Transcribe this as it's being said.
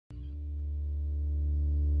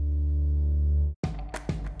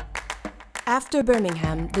After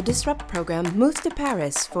Birmingham, the Disrupt program moves to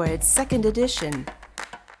Paris for its second edition.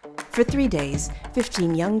 For 3 days,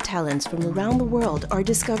 15 young talents from around the world are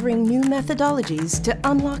discovering new methodologies to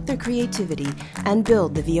unlock their creativity and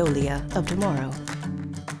build the VEOLIA of tomorrow.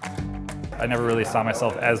 I never really saw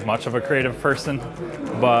myself as much of a creative person,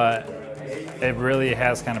 but it really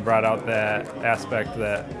has kind of brought out that aspect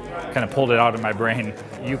that kind of pulled it out of my brain.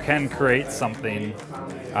 You can create something,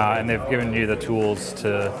 and they've given you the tools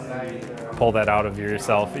to pull that out of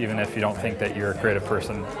yourself, even if you don't think that you're a creative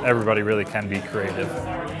person. Everybody really can be creative.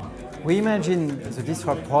 We imagine the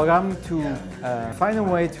Disrupt program to find a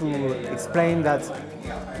way to explain that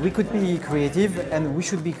we could be creative and we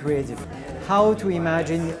should be creative. How to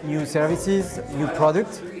imagine new services, new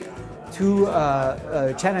products to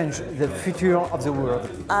challenge the future of the world.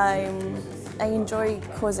 I enjoy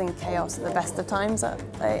causing chaos at the best of times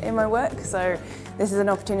in my work, so this is an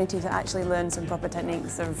opportunity to actually learn some proper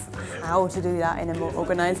techniques of how to do that in a more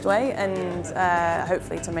organised way and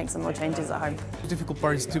hopefully to make some more changes at home. The difficult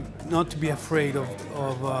part is not to be afraid of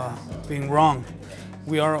being wrong.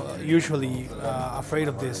 We are usually afraid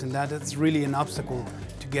of this, and that's really an obstacle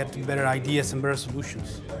to get better ideas and better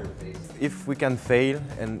solutions. If we can fail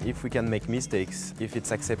and if we can make mistakes, if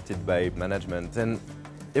it's accepted by management, then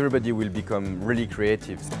everybody will become really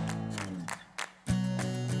creative.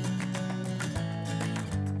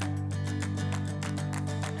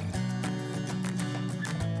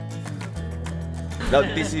 Now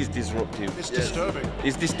this is disruptive. It's disturbing.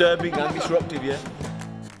 It's disturbing and disruptive, yeah.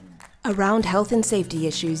 Around health and safety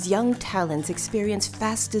issues, young talents experience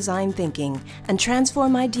fast design thinking and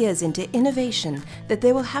transform ideas into innovation that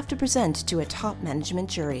they will have to present to a top management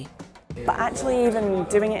jury. But actually even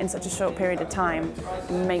doing it in such a short period of time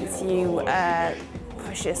makes you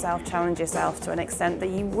push yourself, challenge yourself to an extent that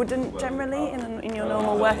you wouldn't generally in your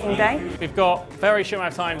normal working day. We've got a very short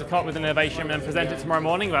amount of time to come up with an innovation and then present it tomorrow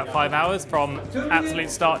morning, about 5 hours from absolute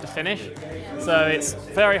start to finish. So it's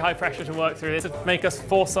very high pressure to work through this, to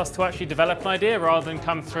force us to actually develop an idea rather than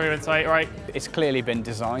come through and say, right. It's clearly been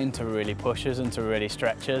designed to really push us and to really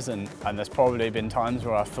stretch us, and there's probably been times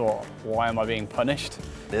where I've thought, why am I being punished?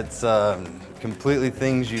 It's completely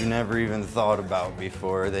things you've never even thought about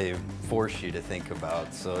before. They force you to think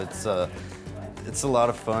about. So it's a lot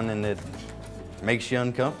of fun, and it makes you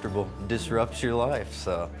uncomfortable, disrupts your life.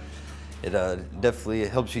 So it definitely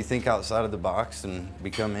helps you think outside of the box and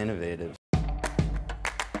become innovative.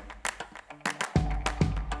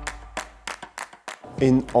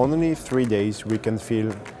 In only 3 days, we can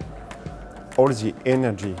feel all the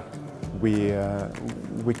energy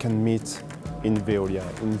we can meet in VEOLIA,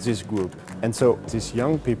 in this group. And so these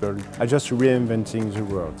young people are just reinventing the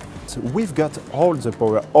world. So we've got all the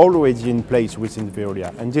power already in place within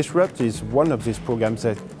VEOLIA, and Disrupt is one of these programs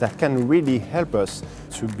that can really help us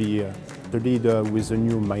to be the leader with a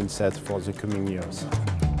new mindset for the coming years.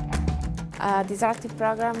 Disruptive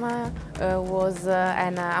program was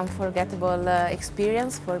an unforgettable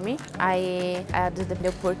experience for me. I had the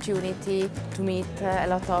opportunity to meet a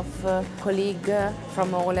lot of colleagues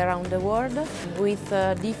from all around the world with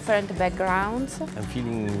different backgrounds. I'm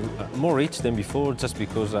feeling more rich than before just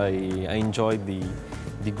because I enjoyed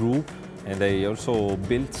the group, and I also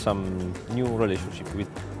built some new relationships with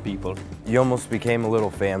people. You almost became a little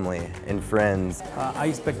family and friends. I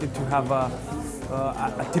expected to have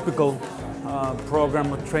a typical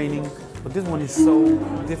program of training, but this one is so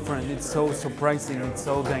different, it's so surprising, it's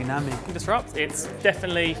so dynamic. Disrupt, it's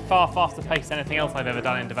definitely far faster paced than anything else I've ever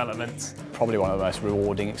done in development. Probably one of the most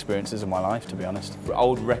rewarding experiences of my life, to be honest. I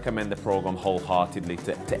would recommend the program wholeheartedly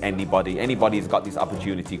to anybody. Anybody's got this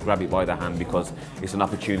opportunity, grab it by the hand, because it's an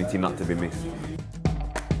opportunity not to be missed.